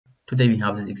Today we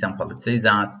have this example. It says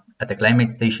that at a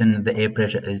climate station, the air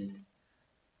pressure is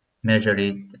measured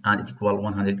and it equals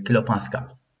 100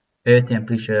 kilopascal. Air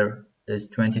temperature is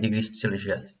 20 degrees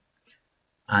Celsius.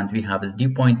 And we have the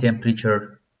dew point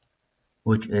temperature,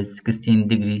 which is 16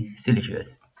 degrees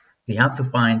Celsius. We have to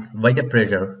find vapor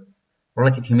pressure,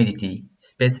 relative humidity,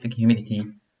 specific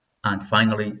humidity, and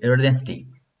finally air density.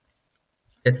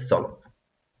 Let's solve.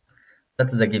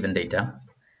 That is the given data,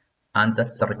 and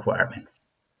that's the requirement.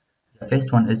 The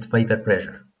first one is vapor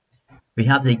pressure. We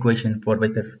have the equation for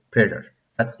vapor pressure.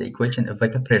 That's the equation of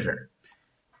vapor pressure.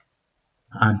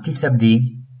 And T sub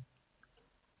D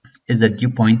is the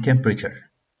dew point temperature.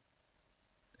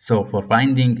 So for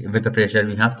finding vapor pressure,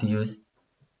 we have to use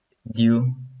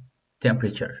dew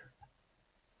temperature.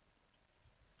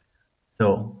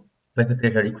 So vapor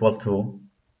pressure equal to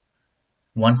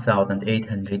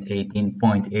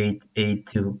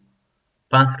 1818.882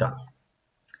 Pascal.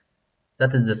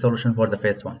 That is the solution for the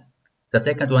first one. The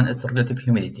second one is relative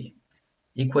humidity.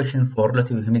 Equation for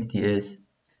relative humidity is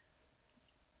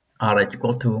RH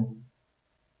equal to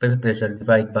vapor pressure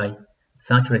divided by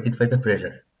saturated vapor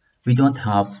pressure. We don't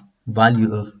have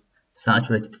value of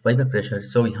saturated vapor pressure,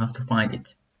 so we have to find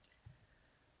it.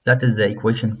 That is the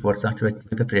equation for saturated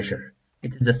vapor pressure.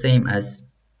 It is the same as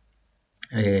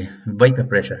vapor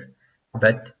pressure,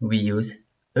 but we use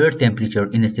air temperature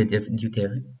instead of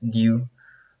dew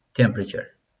temperature.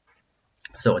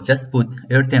 So just put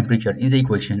air temperature in the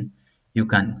equation, you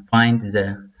can find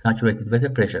the saturated vapor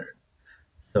pressure.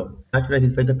 So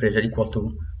saturated vapor pressure equal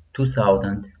to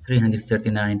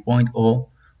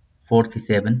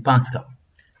 2339.047 Pascal.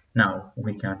 Now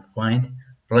we can find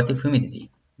relative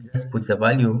humidity. Just put the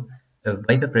value of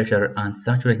vapor pressure and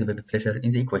saturated vapor pressure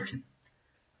in the equation.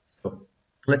 So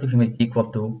relative humidity equal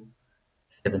to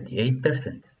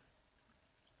 78%.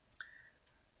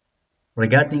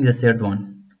 Regarding the third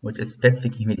one, which is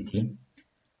specific humidity,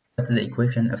 that is the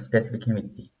equation of specific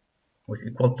humidity, which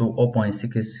equal to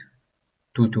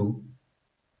 0.622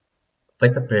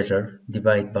 vapor pressure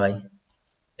divided by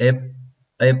air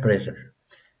pressure.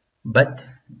 But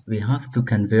we have to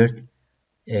convert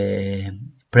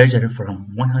pressure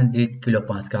from 100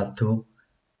 kilopascal to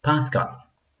Pascal.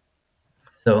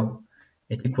 So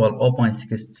it equals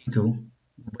 0.622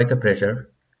 vapor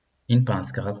pressure in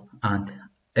Pascal and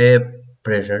air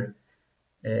pressure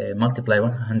multiply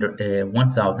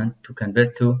 1000 to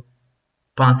convert to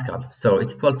Pascal. So it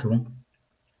equal to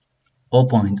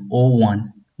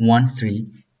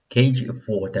 0.0113 kg of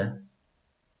water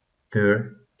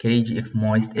per kg of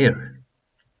moist air.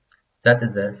 That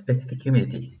is the specific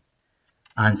humidity.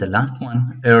 And the last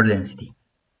one, air density.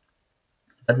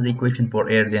 That is the equation for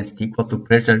air density equal to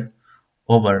pressure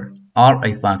over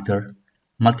Ri factor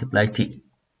multiply T.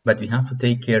 But we have to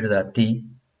take care that T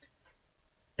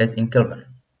is in Kelvin.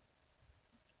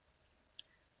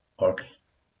 Okay.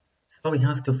 So we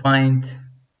have to find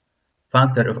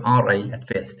factor of Ri at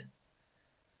first.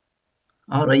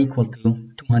 Ri equal to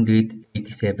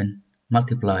 287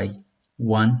 multiply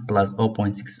 1 plus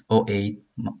 0.608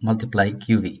 multiply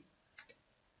QV.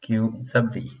 Q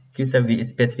sub V. Q sub V is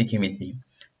specific humidity.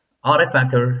 Ri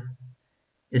factor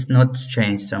is not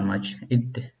changed so much.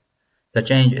 The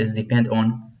change is depend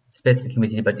on specific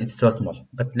humidity, but it's so small.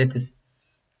 But let us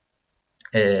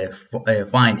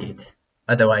find it.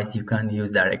 Otherwise, you can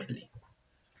use directly.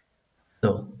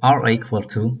 So Ri equal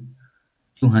to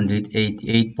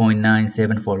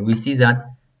 288.974. We see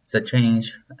that the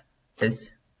change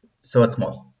is so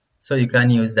small, so you can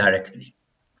use directly.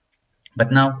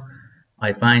 But now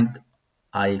I found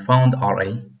Ra,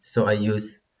 so I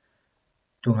use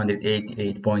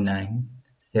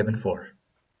 288.974.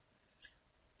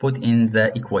 Put in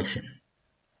the equation,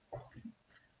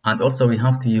 and also we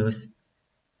have to use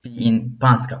P in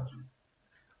Pascal.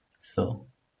 So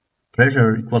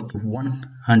pressure equal to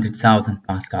 100,000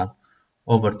 Pascal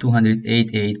over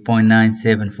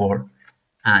 288.974,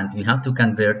 and we have to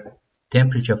convert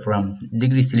temperature from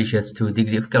degree Celsius to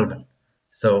degree of Kelvin.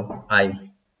 So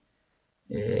I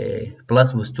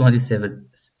plus was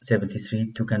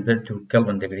 273 to convert to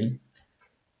Kelvin degree.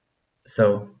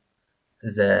 So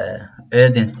the air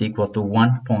density equal to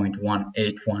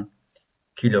 1.181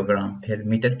 kilogram per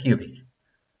meter cubic.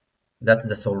 That's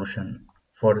the solution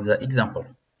for the example.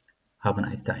 Have a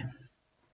nice time.